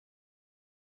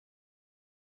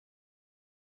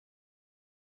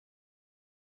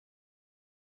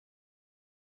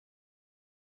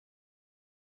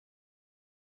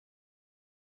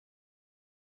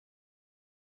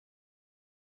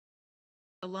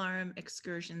Alarm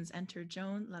excursions enter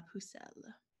Joan la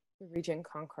Pucelle. The regent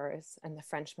conquers, and the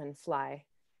Frenchmen fly.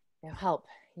 Now help,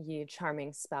 ye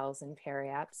charming spells and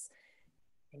periapts,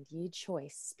 and ye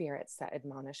choice spirits that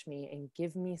admonish me and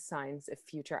give me signs of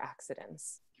future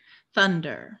accidents.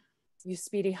 Thunder. You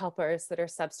speedy helpers that are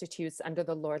substitutes under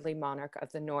the lordly monarch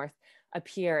of the north,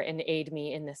 appear and aid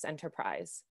me in this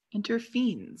enterprise. Enter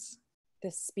fiends.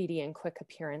 This speedy and quick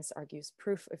appearance argues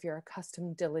proof of your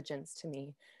accustomed diligence to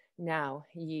me. Now,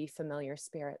 ye familiar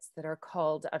spirits that are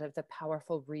called out of the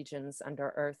powerful regions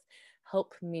under earth,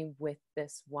 help me with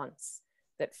this once,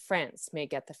 that France may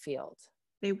get the field.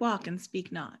 They walk and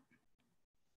speak not.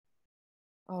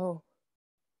 Oh,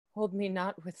 hold me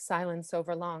not with silence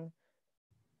over long.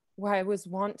 Where I was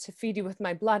wont to feed you with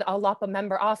my blood, I'll lop a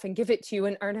member off and give it to you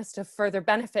in earnest of further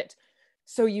benefit.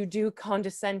 So you do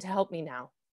condescend to help me now.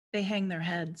 They hang their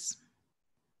heads.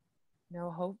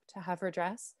 No hope to have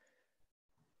redress?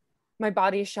 My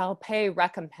body shall pay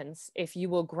recompense if you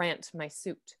will grant my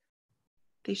suit.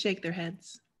 They shake their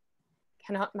heads.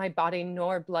 Cannot my body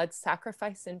nor blood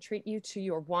sacrifice entreat you to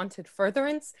your wanted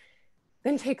furtherance?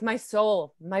 Then take my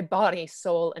soul, my body,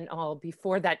 soul and all,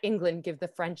 before that England give the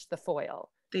French the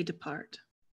foil. They depart.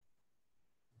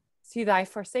 See thy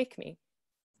forsake me.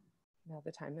 Now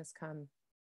the time has come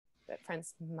that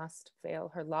France must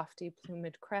veil her lofty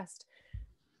plumaged crest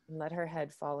and let her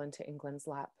head fall into England's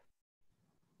lap.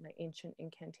 My ancient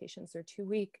incantations are too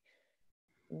weak,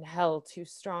 and hell too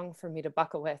strong for me to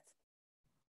buckle with.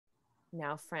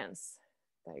 Now, France,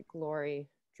 thy glory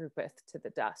droopeth to the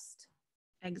dust.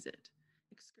 Exit.